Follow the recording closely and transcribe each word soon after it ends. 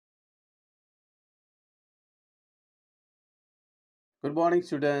Good morning,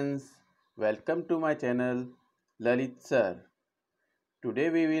 students. Welcome to my channel, Lalit Sir.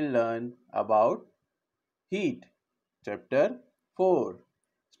 Today we will learn about heat, chapter 4,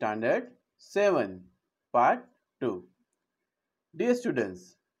 standard 7, part 2. Dear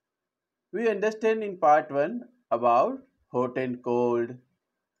students, we understand in part 1 about hot and cold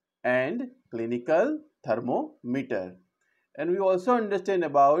and clinical thermometer. And we also understand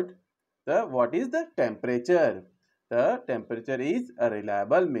about what is the temperature. The temperature is a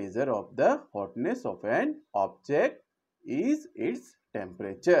reliable measure of the hotness of an object is its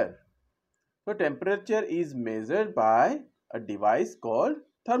temperature. So temperature is measured by a device called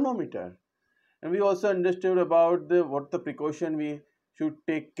thermometer. And we also understood about what the precaution we should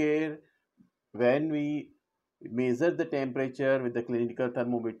take care when we measure the temperature with the clinical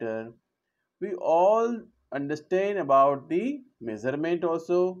thermometer. We all understand about the measurement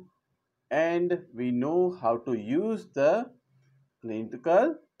also, and we know how to use the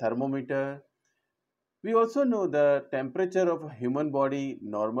clinical thermometer. We also know the temperature of a human body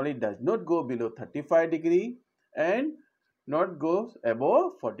normally does not go below 35 degree and not goes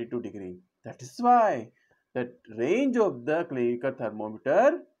above 42 degree. That is why the range of the clinical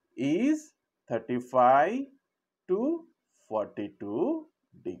thermometer is 35 to 42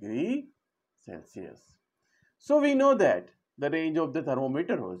 degree Celsius. So we know that the range of the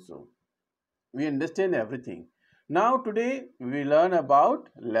thermometer also. We understand everything. Now today we learn about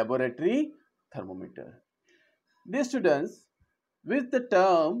laboratory thermometer. Dear students, with the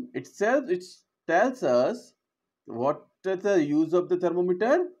term itself, it tells us what is the use of the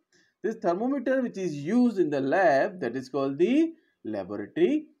thermometer. This thermometer which is used in the lab, that is called the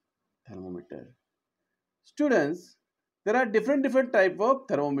laboratory thermometer. Students, there are different type of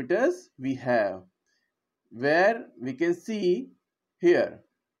thermometers we have, where we can see here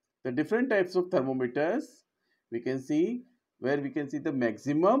the different types of thermometers. We can see where we can see the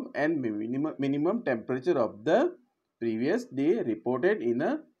maximum and minimum temperature of the previous day reported in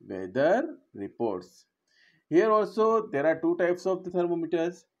a weather reports. Here also there are two types of the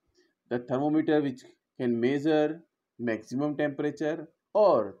thermometers. The thermometer which can measure maximum temperature,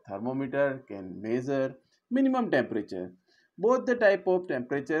 or thermometer can measure minimum temperature. Both the type of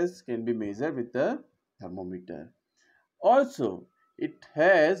temperatures can be measured with the thermometer. Also, it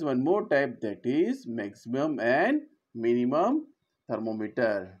has one more type, that is maximum and minimum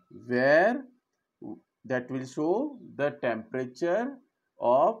thermometer, where that will show the temperature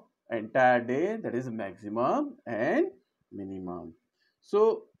of entire day, that is maximum and minimum.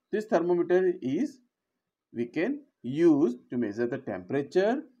 So this thermometer is we can use to measure the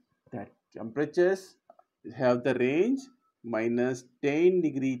temperature. That temperatures have the range minus 10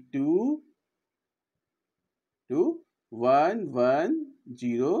 degree to 110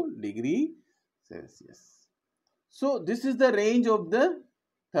 degree Celsius. So this is the range of the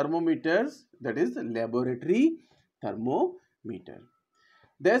thermometers, that is laboratory thermometer.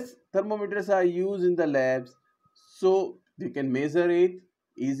 These thermometers are used in the labs, so we can measure it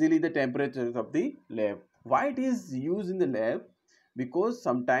easily the temperatures of the lab. Why it is used in the lab? Because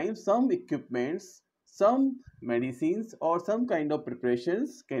sometimes some equipments, some medicines or some kind of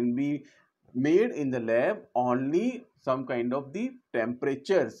preparations can be made in the lab only some kind of the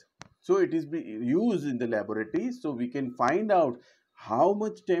temperatures. So it is used in the laboratory, so we can find out how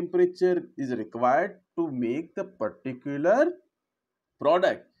much temperature is required to make the particular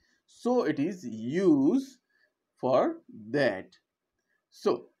product. So it is used for that.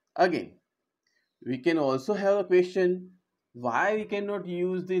 So again, we can also have a question, why we cannot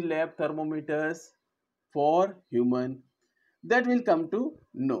use the lab thermometers for human? That will come to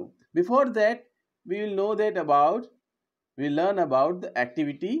know. Before that, we will know that we learn about the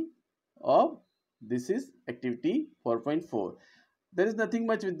activity of, this is activity 4.4. There is nothing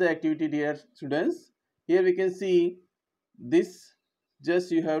much with the activity, dear students. Here we can see this,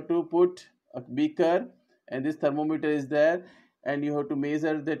 just you have to put a beaker and this thermometer is there, and you have to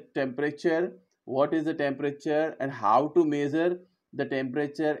measure the temperature, what is the temperature and how to measure the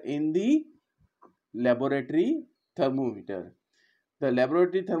temperature in the laboratory thermometer. The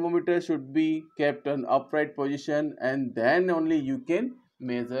laboratory thermometer should be kept on upright position, and then only you can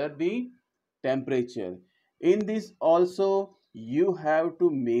measure the temperature. In this also you have to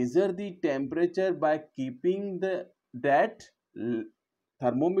measure the temperature by keeping that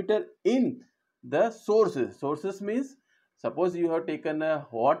thermometer in the sources. Sources means, suppose you have taken a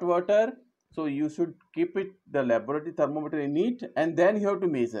hot water, so you should keep it, the laboratory thermometer in it, and then you have to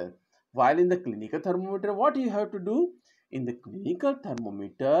measure. While in the clinical thermometer, what you have to do? In the clinical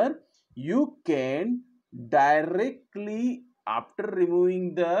thermometer, you can directly, after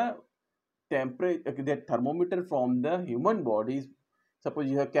removing the temperature, the thermometer from the human body, suppose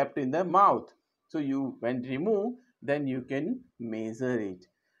you have kept in the mouth, so you when remove then you can measure it.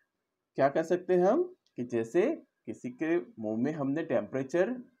 क्या कर सकते हैं हम कि जैसे किसी के मुंह में हमने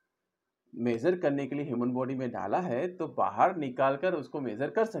टेम्परेचर मेजर करने के लिए ह्यूमन बॉडी में डाला है तो बाहर निकाल कर उसको मेजर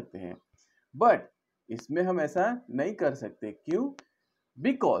कर सकते हैं, बट इसमें हम ऐसा नहीं कर सकते. क्यों?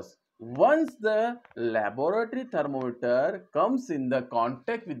 Because once the laboratory thermometer comes in the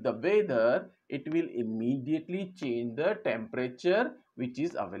contact with the weather, it will immediately change the temperature which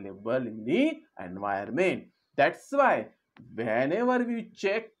is available in the environment. That's why whenever we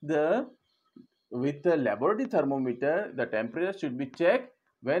check with the laboratory thermometer, the temperature should be checked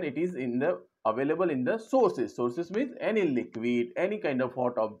when it is available in the sources. Sources means any liquid, any kind of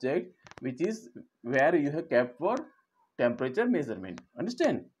hot object which is where you have kept for temperature measurement.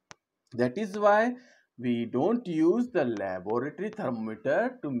 Understand? That is why we don't use the laboratory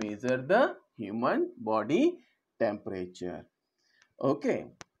thermometer to measure the human body temperature. Okay,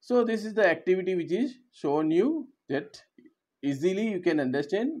 so this is the activity which is shown you that easily you can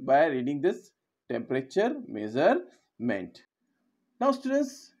understand by reading this temperature measurement. Now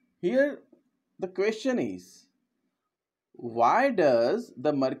students, here the question is, why does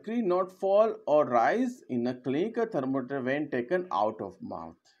the mercury not fall or rise in a clinical thermometer when taken out of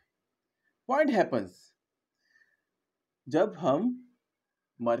mouth? Why it happens? जब हम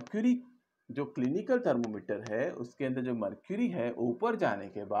mercury जो clinical thermometer है उसके अंदर जो mercury है ऊपर जाने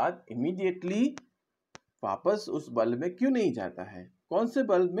के बाद इमीडिएटली वापस उस बल्ब में क्यों नहीं जाता है? कौन से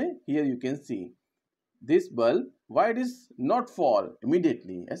बल्ब में? Here you can see this bulb, why it is not fall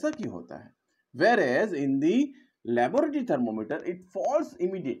immediately? ऐसा क्यों होता है? Whereas in the laboratory thermometer it falls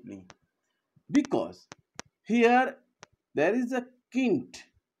immediately because here there is a kink.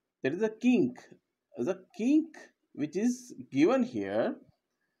 There is a kink. The kink which is given here,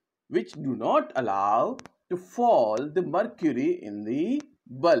 which do not allow to fall the mercury in the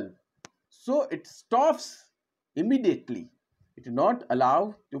bulb. So it stops immediately. It do not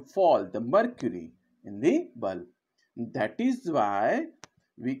allow to fall the mercury in the bulb. That is why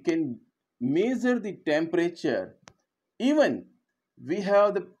we can measure the temperature. Even we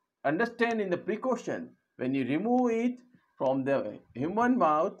have the understand in the precaution, when you remove it from the human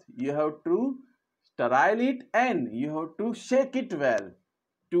mouth, you have to sterile it and you have to shake it well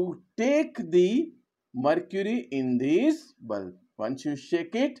to take the mercury in this bulb. Once you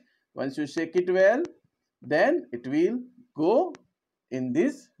shake it well, then it will go in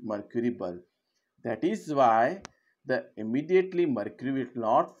this mercury bulb. That is why the immediately mercury will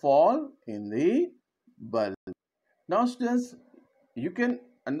not fall in the bulb. Now students, you can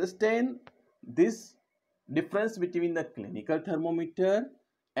understand this difference between the clinical thermometer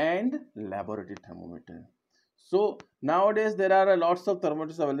and laboratory thermometer. So nowadays there are lots of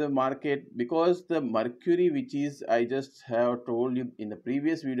thermometers available in the market because the mercury which is, I just have told you in the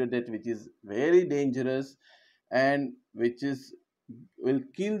previous video, that which is very dangerous and which is will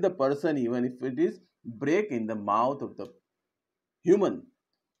kill the person even if it is break in the mouth of the human.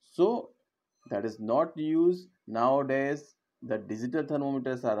 So that is not used. Nowadays the digital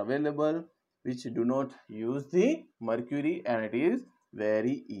thermometers are available which do not use the mercury and it is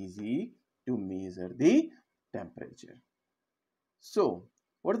very easy to measure the temperature. So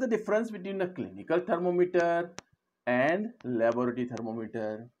what is the difference between a clinical thermometer and laboratory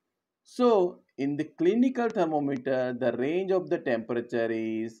thermometer? So in the clinical thermometer, the range of the temperature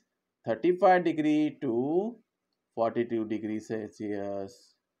is 35 degree to 42 degrees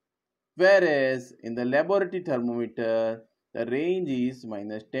Celsius. Whereas in the laboratory thermometer, the range is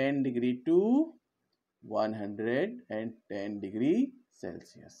minus 10 degree to 110 degree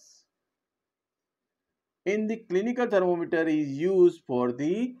Celsius. In the clinical thermometer is used for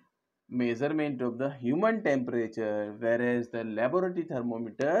the measurement of the human temperature, whereas the laboratory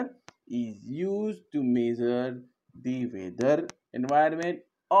thermometer is used to measure the weather environment,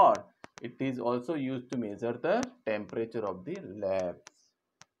 or it is also used to measure the temperature of the labs.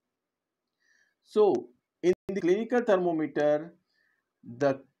 So in the clinical thermometer,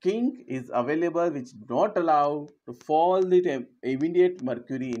 the kink is available which do not allow to fall the immediate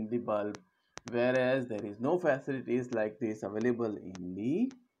mercury in the bulb, whereas there is no facilities like this available in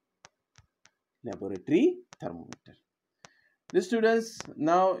the laboratory thermometer. The students,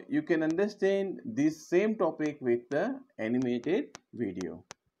 now you can understand this same topic with the animated video.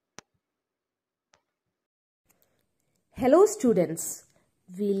 Hello students,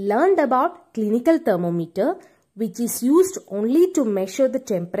 we learned about clinical thermometer, which is used only to measure the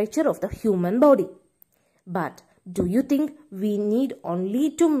temperature of the human body. But do you think we need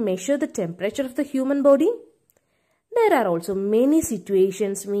only to measure the temperature of the human body? There are also many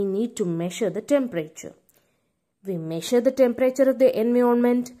situations we need to measure the temperature. We measure the temperature of the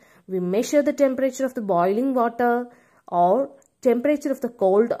environment, we measure the temperature of the boiling water or temperature of the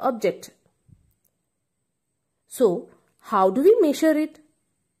cold object. So, how do we measure it?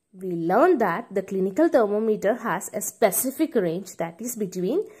 We learned that the clinical thermometer has a specific range, that is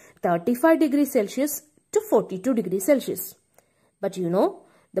between 35 degrees Celsius to 42 degrees Celsius. But you know,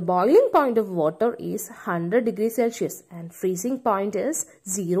 the boiling point of water is 100 degrees Celsius and freezing point is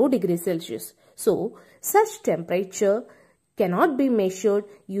 0 degrees Celsius. So, such temperature cannot be measured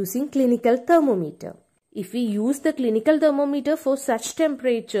using clinical thermometer. If we use the clinical thermometer for such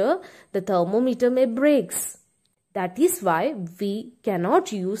temperature, the thermometer may break. That is why we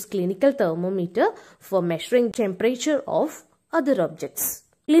cannot use clinical thermometer for measuring temperature of other objects.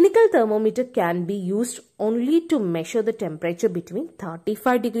 Clinical thermometer can be used only to measure the temperature between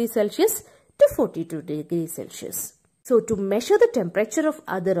 35 degrees Celsius to 42 degrees Celsius. So to measure the temperature of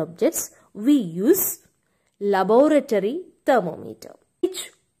other objects, we use laboratory thermometer,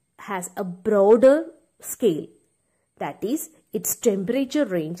 which has a broader scale. That is, its temperature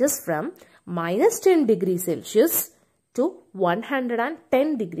ranges from minus 10 degrees Celsius to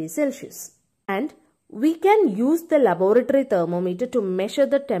 110 degrees Celsius. And we can use the laboratory thermometer to measure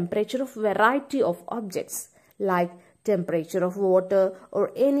the temperature of variety of objects like temperature of water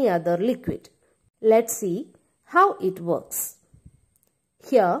or any other liquid. Let's see how it works.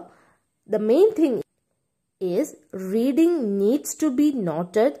 Here, the main thing is reading needs to be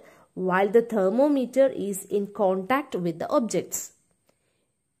noted while the thermometer is in contact with the objects.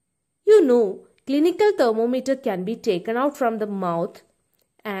 You know, clinical thermometer can be taken out from the mouth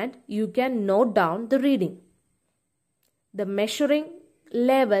and you can note down the reading. The measuring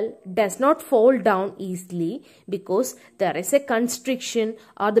level does not fall down easily because there is a constriction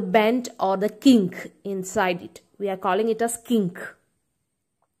or the bend or the kink inside it. We are calling it as kink,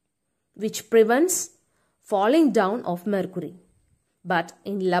 which prevents falling down of mercury. But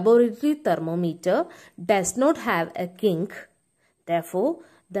in laboratory thermometer does not have a kink. Therefore,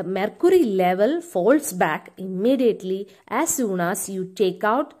 the mercury level falls back immediately as soon as you take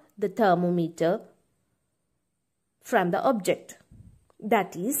out the thermometer from the object.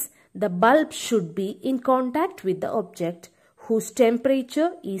 That is, the bulb should be in contact with the object whose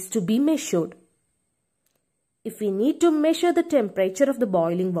temperature is to be measured. If we need to measure the temperature of the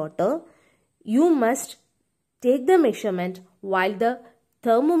boiling water, you must take the measurement while the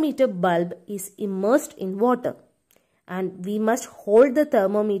thermometer bulb is immersed in water. And we must hold the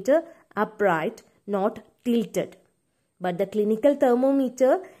thermometer upright, not tilted. But the clinical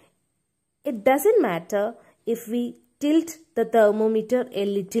thermometer, it doesn't matter if we tilt the thermometer a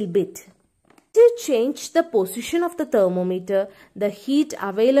little bit. To change the position of the thermometer, the heat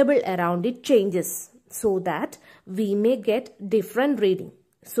available around it changes so that we may get different reading.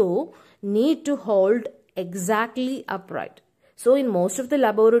 So, need to hold exactly upright. So, in most of the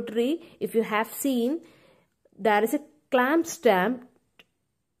laboratory, if you have seen, there is a clamp stand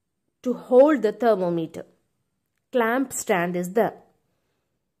to hold the thermometer. Clamp stand is there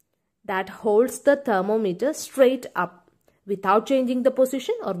that holds the thermometer straight up without changing the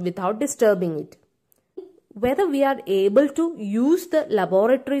position or without disturbing it. Whether we are able to use the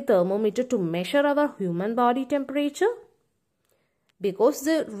laboratory thermometer to measure our human body temperature, because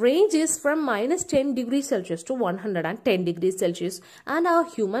the range is from minus 10 degrees Celsius to 110 degrees Celsius and our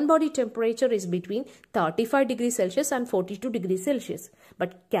human body temperature is between 35 degrees Celsius and 42 degrees Celsius.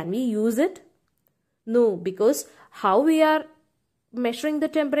 But can we use it? No, because how we are measuring the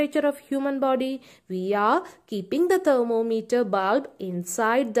temperature of human body? We are keeping the thermometer bulb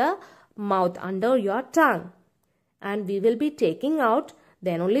inside the mouth under your tongue. And we will be taking out,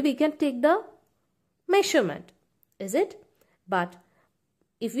 then only we can take the measurement. Is it? But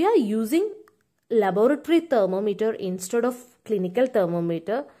if we are using laboratory thermometer instead of clinical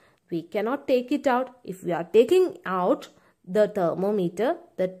thermometer, we cannot take it out. If we are taking out the thermometer,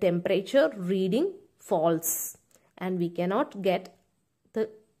 the temperature reading falls and we cannot get the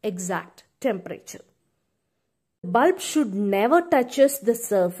exact temperature. The bulb should never touch the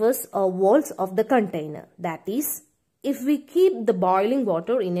surface or walls of the container. That is, if we keep the boiling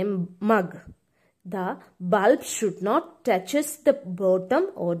water in a mug, the bulb should not touch the bottom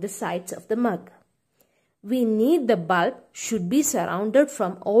or the sides of the mug. We need the bulb should be surrounded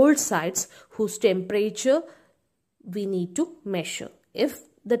from all sides whose temperature we need to measure. If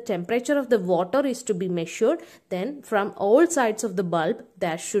the temperature of the water is to be measured, then from all sides of the bulb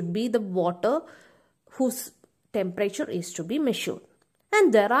there should be the water whose temperature is to be measured.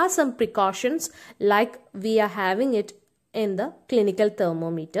 And there are some precautions like we are having it in the clinical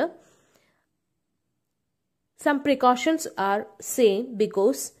thermometer. Some precautions are same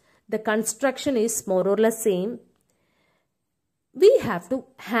because the construction is more or less same we have to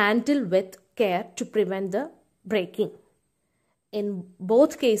handle with care to prevent the breaking. In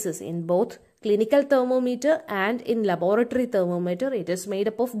both cases, in both clinical thermometer and in laboratory thermometer, it is made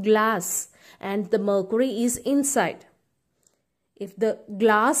up of glass and the mercury is inside. If the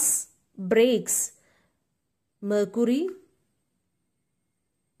glass breaks, mercury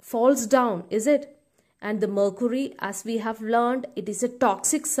falls down, is it? And the mercury, as we have learned, it is a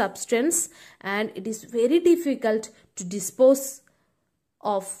toxic substance and it is very difficult to dispose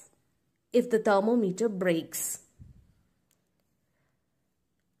of if the thermometer breaks.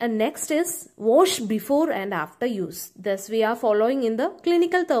 And next is wash before and after use. Thus we are following in the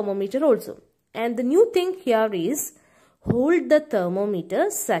clinical thermometer also. And the new thing here is hold the thermometer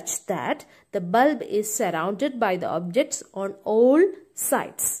such that the bulb is surrounded by the objects on all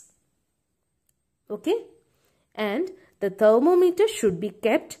sides. Okay? And the thermometer should be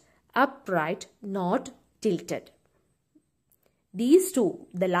kept upright, not tilted. These two,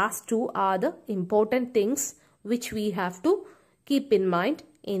 the last two, are the important things which we have to keep in mind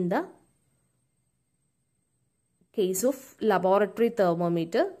in the case of laboratory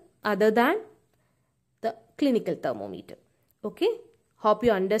thermometer other than the clinical thermometer. Okay? Hope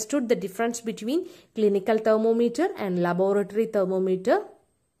you understood the difference between clinical thermometer and laboratory thermometer.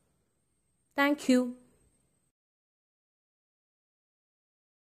 Thank you.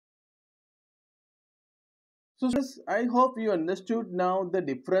 So students, I hope you understood now the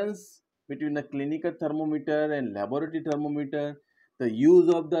difference between a clinical thermometer and laboratory thermometer, the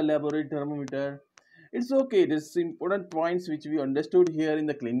use of the laboratory thermometer. It's okay, there's important points which we understood here in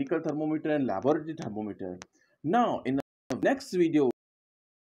the clinical thermometer and laboratory thermometer. Now, in the next video,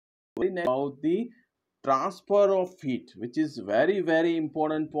 about the transfer of heat, which is very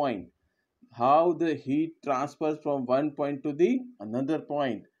important point. How the heat transfers from one point to the another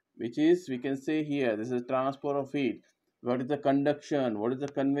point, which is, we can say here, this is transfer of heat. What is the conduction, what is the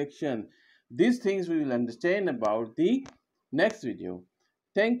convection? These things we will understand about the next video.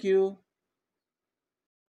 Thank you.